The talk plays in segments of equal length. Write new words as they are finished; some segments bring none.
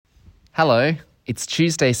Hello, it's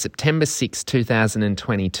Tuesday, September 6,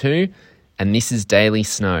 2022, and this is Daily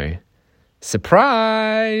Snow.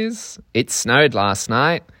 Surprise! It snowed last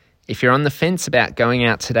night. If you're on the fence about going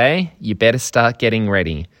out today, you better start getting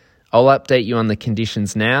ready. I'll update you on the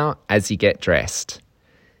conditions now as you get dressed.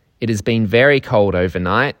 It has been very cold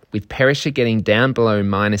overnight, with Perisher getting down below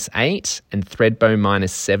 -8 and Thredbo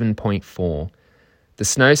 -7.4. The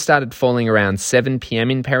snow started falling around 7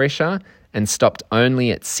 p.m. in Perisher and stopped only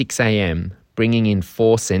at 6 a.m, bringing in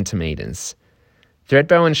 4 centimetres.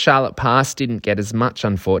 Thredbo and Charlotte Pass didn't get as much,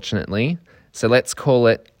 unfortunately, so let's call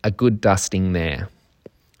it a good dusting there.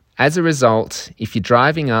 As a result, if you're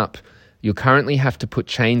driving up, you'll currently have to put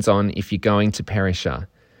chains on if you're going to Perisher.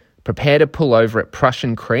 Prepare to pull over at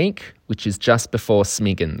Prussian Creek, which is just before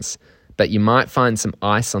Smiggins, but you might find some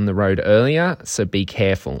ice on the road earlier, so be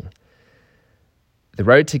careful. The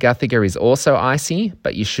road to Guthiga is also icy,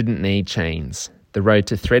 but you shouldn't need chains. The road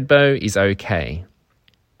to Thredbo is okay.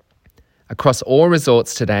 Across all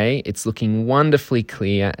resorts today, it's looking wonderfully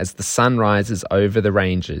clear as the sun rises over the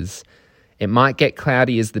ranges. It might get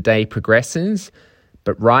cloudy as the day progresses,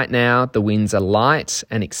 but right now the winds are light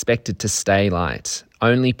and expected to stay light,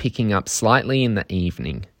 only picking up slightly in the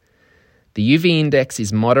evening. The UV index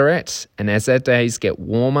is moderate, and as our days get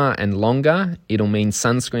warmer and longer, it'll mean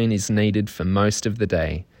sunscreen is needed for most of the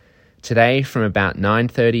day. Today from about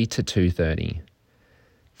 9:30 to 2:30.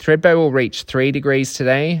 Thredbo will reach 3 degrees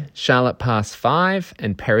today, Charlotte Pass 5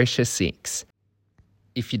 and Perisher 6.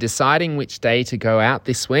 If you're deciding which day to go out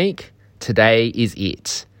this week, today is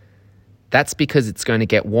it. That's because it's going to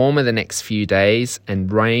get warmer the next few days and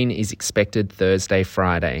rain is expected Thursday,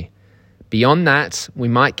 Friday. Beyond that, we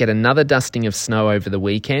might get another dusting of snow over the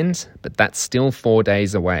weekend, but that's still 4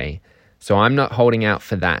 days away, so I'm not holding out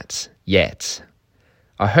for that yet.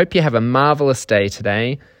 I hope you have a marvellous day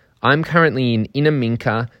today. I'm currently in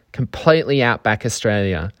Innerminka, completely outback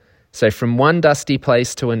Australia. So from one dusty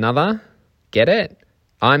place to another, get it?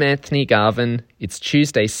 I'm Anthony Garvin. It's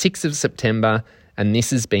Tuesday, 6th of September, and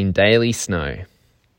this has been Daily Snow.